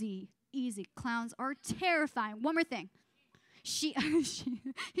 Easy. Clowns are terrifying. One more thing. He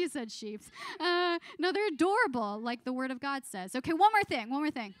said sheeps. No, they're adorable, like the Word of God says. Okay, one more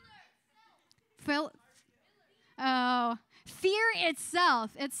thing. Fear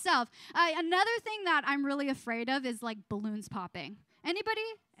itself. Another thing that I'm really afraid of is like balloons popping. Anybody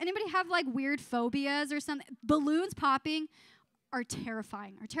have like weird phobias or something? Balloons popping are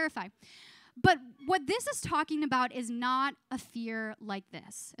terrifying. But what this is talking about is not a fear like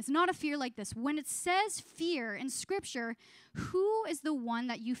this. It's not a fear like this. When it says fear in Scripture, who is the one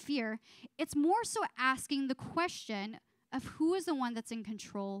that you fear? It's more so asking the question of who is the one that's in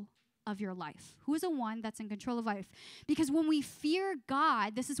control of your life? Who is the one that's in control of life? Because when we fear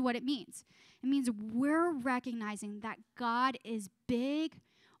God, this is what it means. It means we're recognizing that God is big,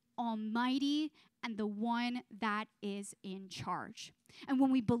 almighty, and the one that is in charge. And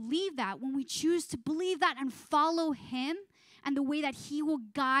when we believe that, when we choose to believe that and follow him and the way that he will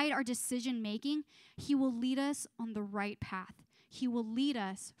guide our decision making, he will lead us on the right path. He will lead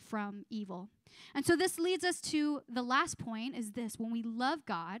us from evil. And so this leads us to the last point is this. When we love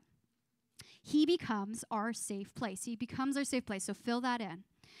God, he becomes our safe place. He becomes our safe place. So fill that in.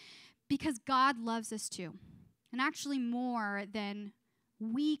 Because God loves us too. And actually more than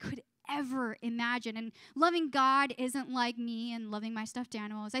we could ever imagine. And loving God isn't like me and loving my stuffed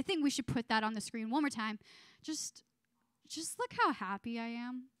animals. I think we should put that on the screen one more time. Just look how happy I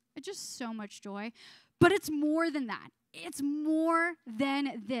am. It's just so much joy. But it's more than that. It's more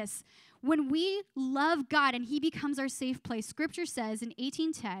than this. When we love God and he becomes our safe place, Scripture says in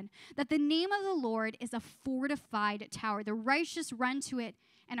 18:10 that the name of the Lord is a fortified tower. The righteous run to it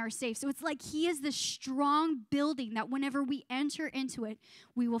and are safe. So it's like he is this strong building that whenever we enter into it,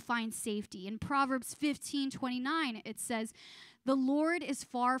 we will find safety. In Proverbs 15:29, it says, the Lord is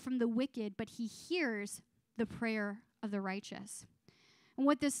far from the wicked, but he hears the prayer of the righteous. And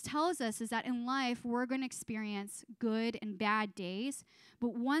what this tells us is that in life, we're going to experience good and bad days.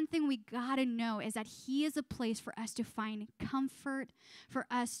 But one thing we got to know is that he is a place for us to find comfort, for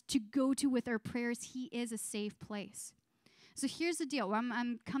us to go to with our prayers. He is a safe place. So here's the deal.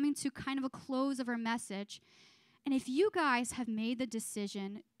 I'm coming to kind of a close of our message. And if you guys have made the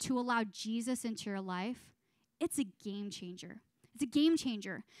decision to allow Jesus into your life, it's a game changer. It's a game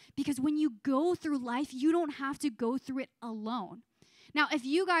changer. Because when you go through life, you don't have to go through it alone. Now, if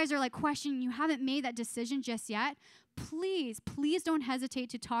you guys are like questioning, you haven't made that decision just yet, please don't hesitate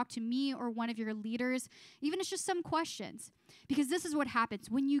to talk to me or one of your leaders, even if it's just some questions. Because this is what happens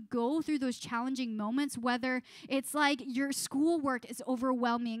when you go through those challenging moments, whether it's like your schoolwork is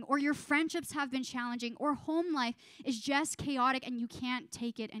overwhelming, or your friendships have been challenging, or home life is just chaotic and you can't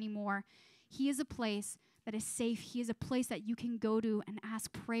take it anymore. He is a place that is safe. He is a place that you can go to and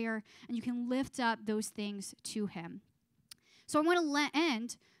ask prayer, and you can lift up those things to him. So I want to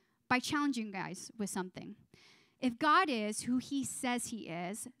end by challenging you guys with something. If God is who he says he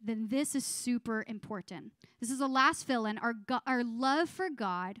is, then this is super important. This is the last fill-in. Our love for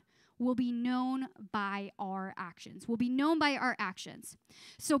God will be known by our actions. Will be known by our actions.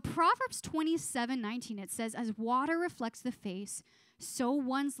 So Proverbs 27:19, it says, as water reflects the face, so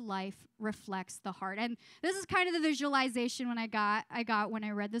one's life reflects the heart. And this is kind of the visualization when I got when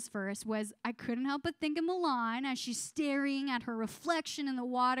I read this verse, was I couldn't help but think of Milan as she's staring at her reflection in the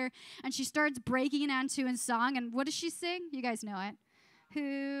water, and she starts breaking it into in song. And what does she sing? You guys know it.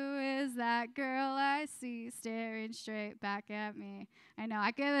 Who is that girl I see staring straight back at me? I know,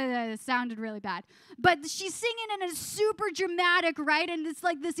 it sounded really bad. But she's singing and it's super dramatic, right? And it's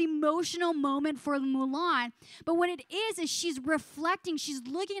like this emotional moment for Mulan. But what it is she's reflecting, she's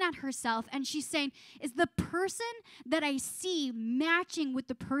looking at herself, and she's saying, is the person that I see matching with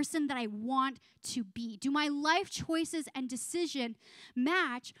the person that I want to be? Do my life choices and decision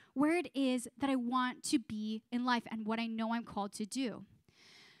match where it is that I want to be in life and what I know I'm called to do?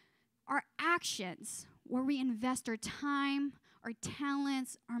 Our actions, where we invest our time, our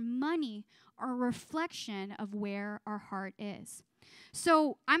talents, our money, are a reflection of where our heart is.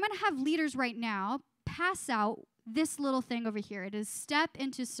 So I'm going to have leaders right now pass out this little thing over here. It is Step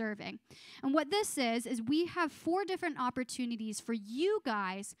Into Serving. And what this is we have 4 different opportunities for you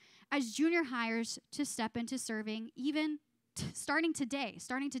guys as junior hires to step into serving, even starting today.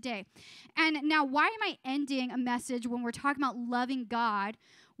 And now, why am I ending a message when we're talking about loving God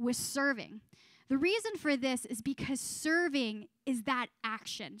with serving? The reason for this is because serving is that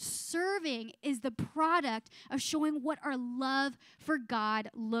action. Serving is the product of showing what our love for God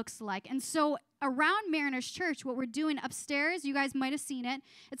looks like. And so around Mariners Church, what we're doing upstairs, you guys might have seen it,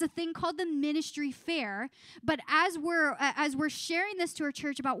 it's a thing called the Ministry Fair. But as we're sharing this to our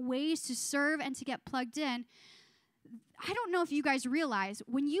church about ways to serve and to get plugged in, I don't know if you guys realize,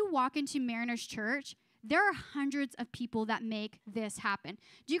 when you walk into Mariners Church, there are hundreds of people that make this happen.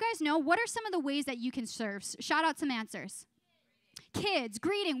 Do you guys know, what are some of the ways that you can serve? Shout out some answers. Kids,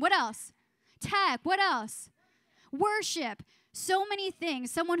 greeting, what else? Tech, what else? Worship, so many things.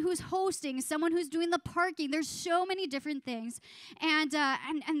 Someone who's hosting, someone who's doing the parking. There's so many different things. And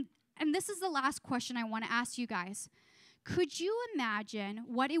this is the last question I want to ask you guys. Could you imagine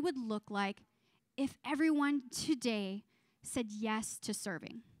what it would look like if everyone today said yes to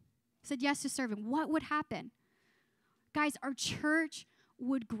serving? Said yes to serving. What would happen? Guys, our church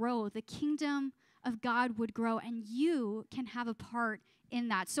would grow. The kingdom of God would grow, and you can have a part in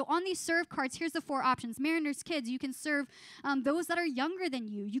that. So on these serve cards, here's the 4 options. Mariners Kids, you can serve those that are younger than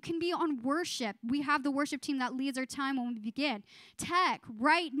you. You can be on worship. We have the worship team that leads our time when we begin. Tech,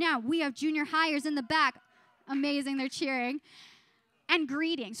 right now, we have junior hires in the back. Amazing, they're cheering. And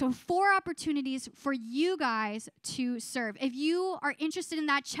greeting. So 4 opportunities for you guys to serve. If you are interested in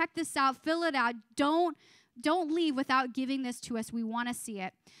that, check this out, fill it out. Don't leave without giving this to us. We want to see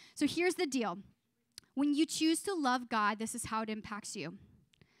it. So here's the deal. When you choose to love God, this is how it impacts you.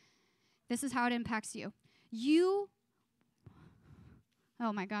 This is how it impacts you.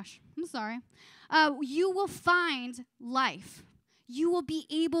 Oh my gosh, I'm sorry. You will find life. You will be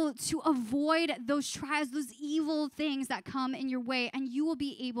able to avoid those trials, those evil things that come in your way, and you will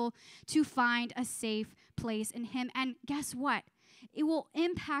be able to find a safe place in him. And guess what? It will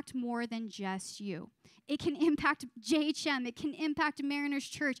impact more than just you. It can impact JHM. It can impact Mariners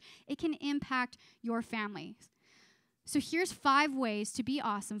Church. It can impact your family. So here's 5 ways to be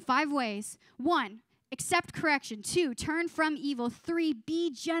awesome. 5 ways. 1, accept correction. 2, turn from evil. 3,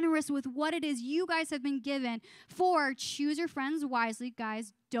 be generous with what it is you guys have been given. 4, choose your friends wisely.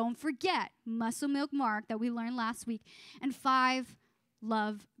 Guys, don't forget Muscle Milk Mark that we learned last week. And 5,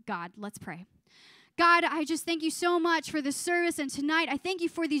 love God. Let's pray. God, I just thank you so much for this service, and tonight I thank you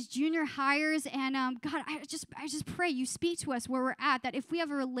for these junior hires, and God, I just pray you speak to us where we're at, that if we have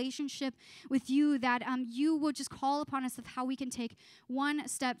a relationship with you, that you will just call upon us of how we can take one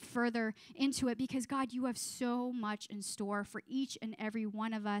step further into it, because God, you have so much in store for each and every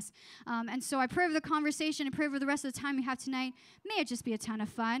one of us, and so I pray for the conversation, I pray for the rest of the time we have tonight. May it just be a ton of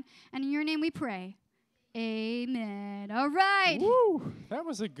fun, and in your name we pray. Amen. All right. Woo, that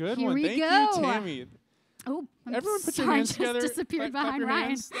was a good Here one. we Thank go. you, Tammy. Oh, I'm Everyone put your sorry, hands just together. disappeared Clap behind your Ryan.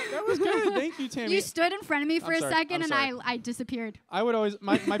 hands. That was good. Thank you, Tammy. You stood in front of me for I'm a sorry, second, I'm and sorry. I disappeared. I would always,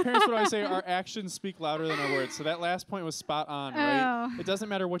 my parents would always say our actions speak louder than our words. So that last point was spot on, right? Oh. It doesn't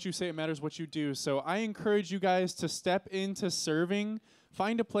matter what you say, it matters what you do. So I encourage you guys to step into serving.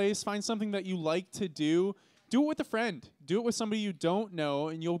 Find a place, find something that you like to do. Do it with a friend. Do it with somebody you don't know,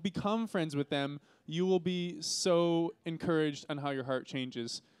 and you'll become friends with them. You will be so encouraged on how your heart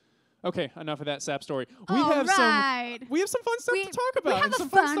changes. Okay, enough of that sap story. We All have right. some fun stuff to talk about. We have and a some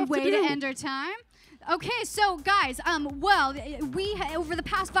fun stuff way to, do. to end our time. Okay, so guys, we over the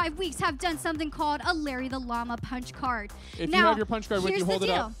past 5 weeks have done something called a Larry the Llama punch card. If now, you have your punch card with here's you, the hold it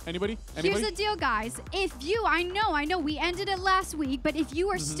deal. up. Anybody? Here's the deal, guys. If you, I know, we ended it last week, but if you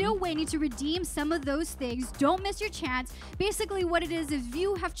are Mm-hmm. still waiting to redeem some of those things, don't miss your chance. Basically, what it is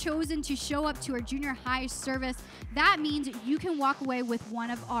you have chosen to show up to our junior high service. That means you can walk away with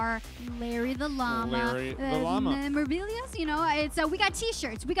one of our Larry the Llama, Larry the Llama. memorabilias. You know, it's we got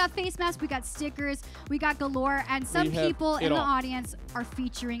T-shirts, we got face masks, we got stickers, we got galore, and some We have people it in the all. audience are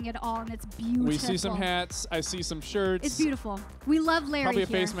featuring it all, and it's beautiful. We see some hats. I see some shirts. It's beautiful. We love Larry Probably a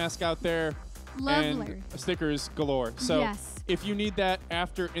here. face mask out there. Love and Larry. stickers galore. So Yes. if you need that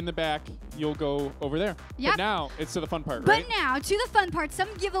after in the back, you'll go over there. Yep. But now it's to the fun part, But right? now, to the fun part, some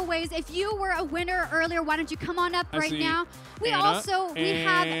giveaways. If you were a winner earlier, why don't you come on up I right see now? We Anna also, we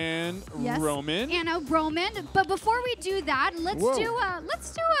have and yes, Roman. Anna, Roman. But before we do that, let's Whoa. do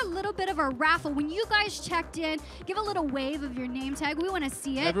a little bit of a raffle. When you guys checked in, give a little wave of your name tag. We want to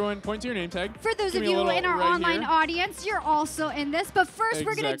see it. Everyone point to your name tag. For those Give of me a you little in our right online here. audience, you're also in this. But first,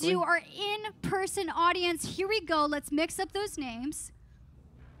 we're going to Exactly. do our in-person audience. Here we go. Let's mix up those names.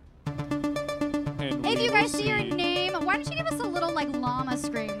 And If we you will guys see your name, why don't you give us a little like llama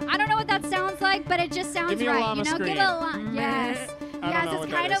scream? I don't know what that sounds like, but it just sounds Give me a right. llama You know, scream. give it a llama. Yes. I don't Yes, know it's what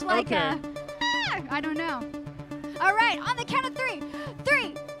kind that of is. like Okay. I don't know. All right, on the count of three.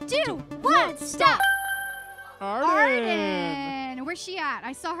 3, 2, 1, stop. Arden. Arden. Where's she at?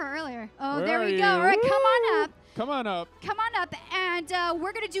 I saw her earlier. Oh, Where there we are go. All you? right, come on up. Come on up. Come on up, and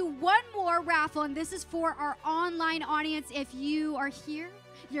we're going to do one more raffle, and this is for our online audience. If you are here,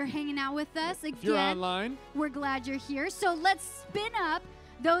 you're hanging out with us. Again, If you're online, we're glad you're here. So let's spin up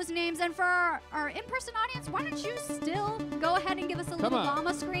those names. And for our in-person audience, why don't you still go ahead and give us a Come little on.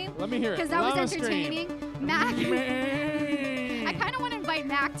 llama scream? let me hear it. Because that was Llama scream. entertaining. Mac, Meh. I kind of want to invite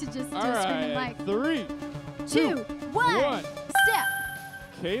Mac to just do All a screaming right. like 3, 2, 1, one. step.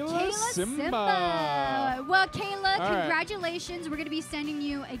 Kayla, Kayla Simba. Well, Kayla, All right. congratulations. We're going to be sending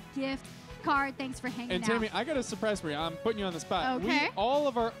you a gift card. Thanks for hanging And out. Tammy, I got a surprise for you. I'm putting you on the spot. Okay. All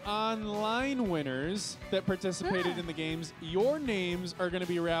of our online winners that participated Ah. in the games, your names are going to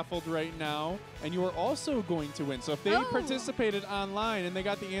be raffled right now, and you are also going to win. So if they Oh. participated online and they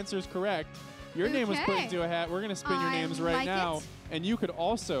got the answers correct, your name was put Okay. into a hat. We're going to spin your I names right like now, it. and you could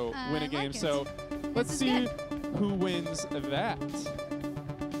also I win a like game. it. So let's is see good. who wins that.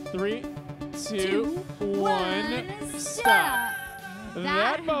 3, 2, 2, 1, stop.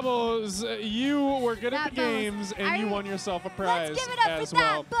 That Bubbles, you were good at That the Bubbles. games, and you won yourself a prize Let's give it up as for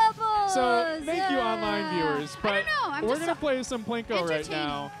well. that, Bubbles. So thank you, online viewers. But I don't know. I'm we're just gonna play some Plinko right entertaining.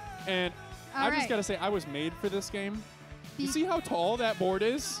 now, and All I've just right. gotta say, I was made for this game. You Be- see how tall that board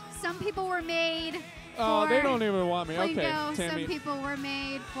is? Some people were made Oh, for they don't even want me. Okay, Plinko. Tammy, Some people were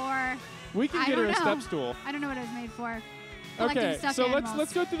made for. we can I get her don't a know. step stool. I don't know what it was made for. Collecting Okay, stuffed so animals.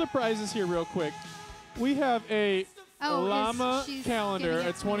 let's go through the prizes here real quick. We have a Oh, llama she's calendar, giving a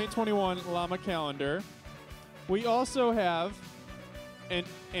it to me. 2021 llama calendar. We also have an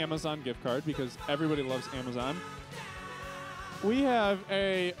Amazon gift card because everybody loves Amazon. We have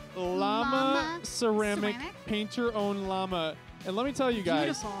a llama ceramic paint your own llama. And let me tell you guys,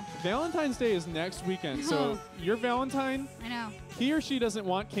 Beautiful. Valentine's Day is next weekend. So your Valentine, I know. he or she doesn't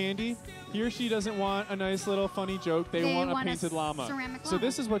want candy. He or she doesn't want a nice little funny joke. They want a painted llama. ceramic So llama.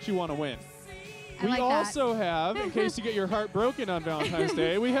 this is what you want to win. I We like that. also have, in case you get your heart broken on Valentine's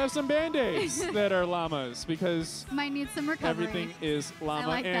Day, we have some Band-Aids that are llamas because Might need some recovery. everything is llama.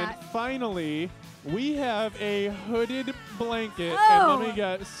 like and that. finally, we have a hooded blanket. Oh. And let me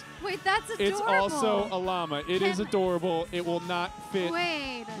guess, Wait, that's adorable. it's also a llama. It is adorable. It will not fit.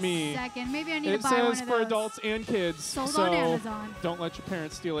 Wait a me. second. Maybe I need It to buy one says of for those. adults and kids. Sold so on Amazon. don't let your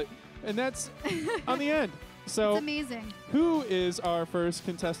parents steal it. And that's on the end. It's So amazing. who is our first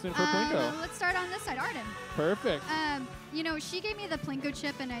contestant for Plinko? Let's start on this side, Arden. Perfect. You know, she gave me the Plinko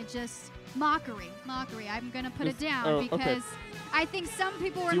chip, and I just mockery. I'm gonna put it This- down oh, okay. because I think some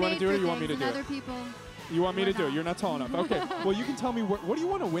people were Do you wanna made do it for or you want me things, to and do other it? people. You want me to We're do it? not. You're not tall enough. Okay. Well, you can tell me what do you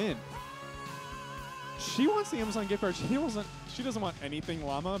want to win? She wants the Amazon gift card. She doesn't want anything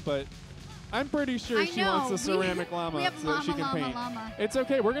llama, but I'm pretty sure I she know. wants the ceramic llama We have so that she llama, can llama, paint. llama. It's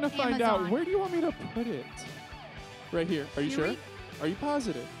okay. We're going to find out. Amazon. Where do you want me to put it? Right here. Are you Here sure? we- Are you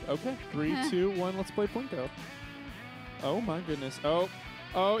positive? Okay. 3, 2, 1. Let's play Plinko. Oh, my goodness. Oh,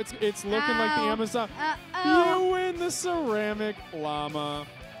 it's looking like the Ow. Amazon. Uh-oh. You win the ceramic llama.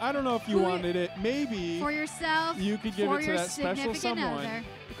 I don't know if you Who- wanted it. Maybe For yourself, you could give for it to your that special significant someone. other.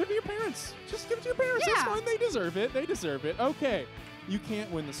 It could be your parents. Just give it to your parents. That's Yeah. fine. They deserve it. They deserve it. Okay. You can't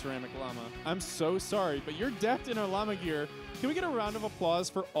win the ceramic llama. I'm so sorry, but you're decked in our llama gear. Can we get a round of applause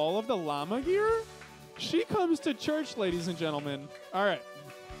for all of the llama gear? She comes to church, ladies and gentlemen. All right.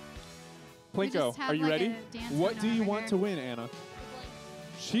 We Plinko, just have are you like ready? a dance What going do on you over want here. to win, Anna?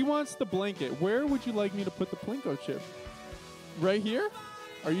 She wants the blanket. Where would you like me to put the Plinko chip? Right here?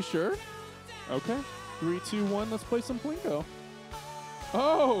 Are you sure? Okay. 3, 2, 1. Let's play some Plinko.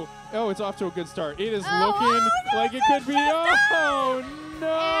 Oh, it's off to a good start. It is looking like it could be. Oh,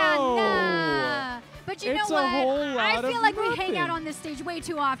 no. Anna. But you It's know a what? whole I lot of feel like we hang out nothing. on this stage way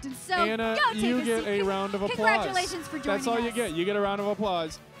too often. So Anna, go take you a get seat. a round of applause. Congratulations for joining That's all you us. get. You get a round of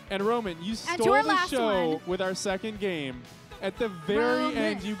applause. And Roman, you to stole our the last show one. with our second game. At the very Roman.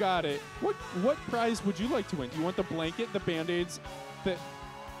 end, you got it. What prize would you like to win? Do you want the blanket, the Band-Aids?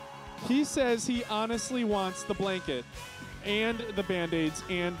 He says he honestly wants the blanket and the Band-Aids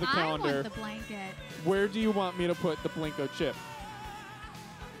and the calendar. I want the blanket. Where do you want me to put the Plinko chip?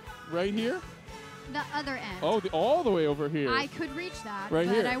 Right here? The other end. Oh, all the way over here. I could reach that, Right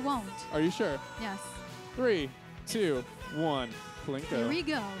but here. I won't. Are you sure? Yes. 3, 2, 1. Plinko. Here we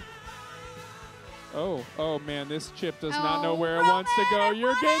go. Oh man, this chip does not know Oh, where it wants to go. Roman, You're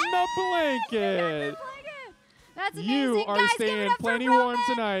what? getting the You're blanket. That's amazing. You are Guys, give staying it up plenty for warm Roman.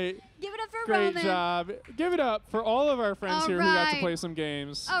 tonight. Give it up for Great Roman. job. Give it up for all of our friends All here who got to right. play some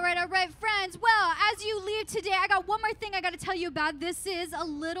games. All right, friends. Well, as you leave today, I got one more thing I got to tell you about. This is a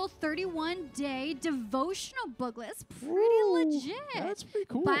little 31-day devotional booklet. It's pretty Ooh, legit. That's pretty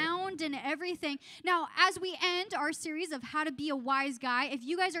cool. Bound and everything. Now, as we end our series of how to be a wise guy, if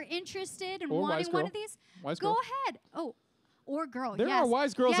you guys are interested in Or wise wanting one girl. of these, Wise go girl. ahead. Oh, or girl. There yes. are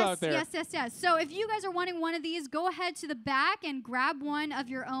wise girls yes, out there. Yes. So if you guys are wanting one of these, go ahead to the back and grab one of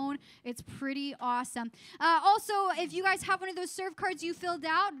your own. It's pretty awesome. Also, if you guys have one of those serve cards you filled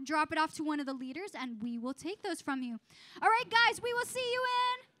out, drop it off to one of the leaders, and we will take those from you. All right, guys, we will see you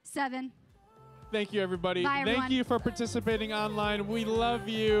in 7. Thank you, everybody. Bye, everyone. Thank you for participating online. We love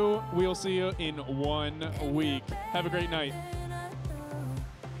you. We'll see you in 1 week. Have a great night.